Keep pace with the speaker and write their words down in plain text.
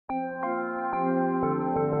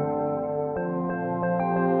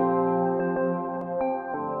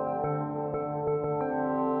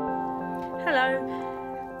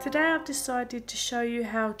Today I've decided to show you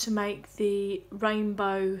how to make the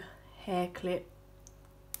rainbow hair clip.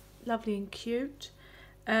 Lovely and cute.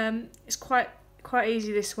 It's quite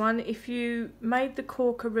easy, this one. If you made the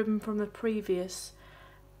corker ribbon from the previous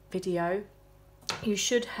video, you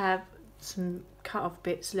should have some cut off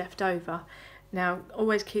bits left over. Now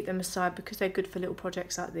always keep them aside because they're good for little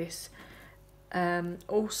projects like this.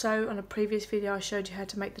 Also on a previous video I showed you how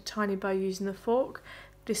to make the tiny bow using the fork.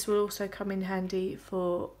 This will also come in handy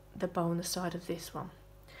for the bow on the side of this one.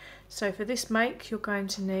 So for this make you're going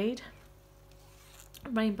to need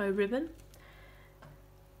rainbow ribbon,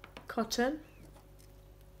 cotton,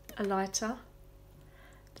 a lighter,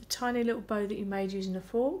 the tiny little bow that you made using a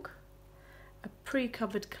fork, a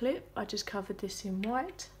pre-covered clip, I just covered this in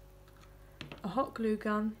white, a hot glue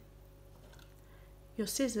gun, your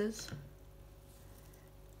scissors,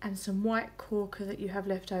 and some white corker that you have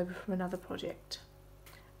left over from another project.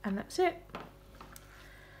 And that's it.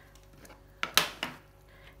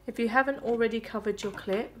 If you haven't already covered your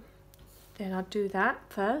clip, then I'd do that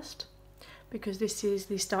first, because this is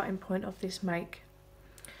the starting point of this make.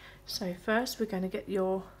 So first we're going to get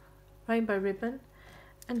your rainbow ribbon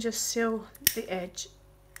and just seal the edge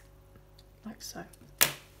like so.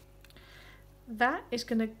 That is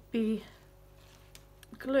going to be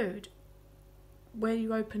glued where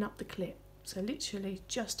you open up the clip, so literally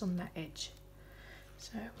just on that edge.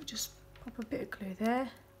 So we'll just pop a bit of glue there,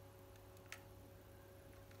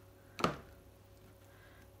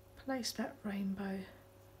 place that rainbow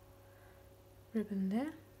ribbon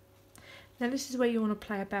there. Now this is where you want to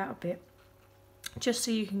play about a bit, just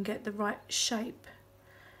so you can get the right shape.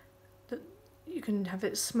 That you can have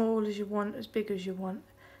it as small as you want, as big as you want.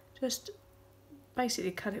 Just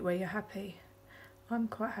basically cut it where you're happy. I'm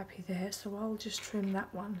quite happy there, so I'll just trim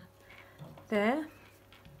that one there.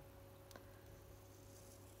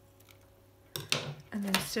 And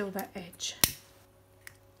then seal that edge.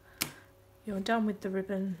 You're done with the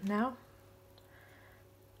ribbon now.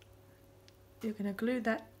 You're going to glue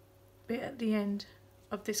that bit at the end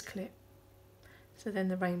of this clip, so then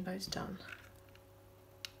the rainbow's done.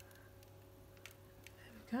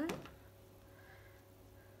 There we go.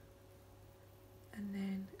 And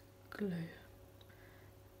then glue.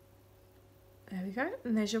 There we go,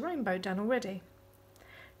 and there's your rainbow done already.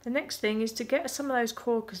 The next thing is to get some of those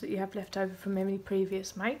corkers that you have left over from any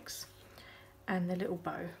previous makes and the little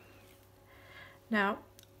bow. Now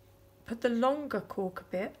put the longer corker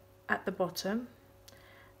bit at the bottom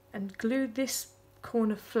and glue this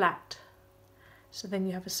corner flat, so then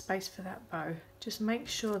you have a space for that bow. Just make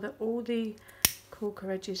sure that all the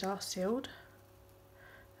corker edges are sealed.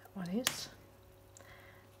 That one is.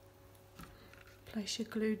 Place your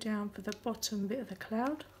glue down for the bottom bit of the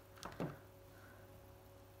cloud.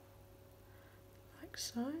 Like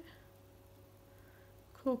so.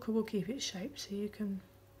 Corker will keep its shape, so you can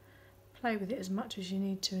play with it as much as you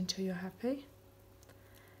need to until you're happy.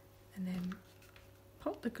 And then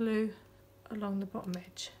pop the glue along the bottom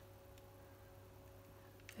edge.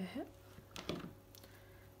 There. And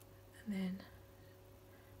then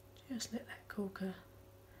just let that corker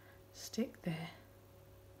stick there.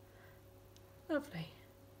 Lovely.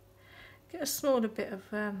 Get a smaller bit of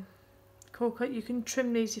corker. You can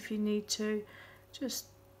trim these if you need to. Just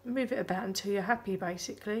move it about until you're happy,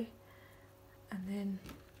 basically. And then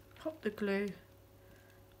pop the glue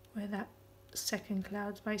where that second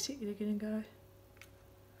cloud's basically going to go.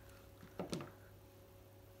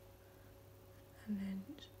 And then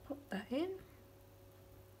just pop that in.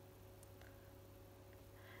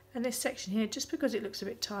 And this section here, just because it looks a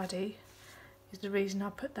bit tidy, is the reason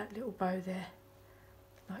I put that little bow there,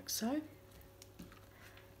 like so.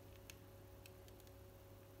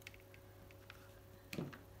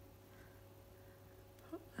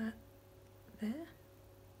 Pop that there.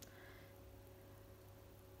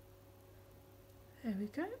 There we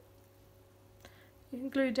go. You can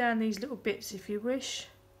glue down these little bits if you wish.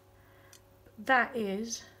 That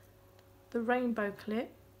is the rainbow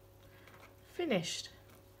clip finished.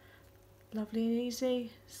 Lovely and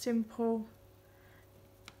easy, simple,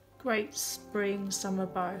 great spring summer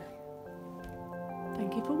bow.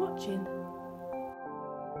 Thank you for watching.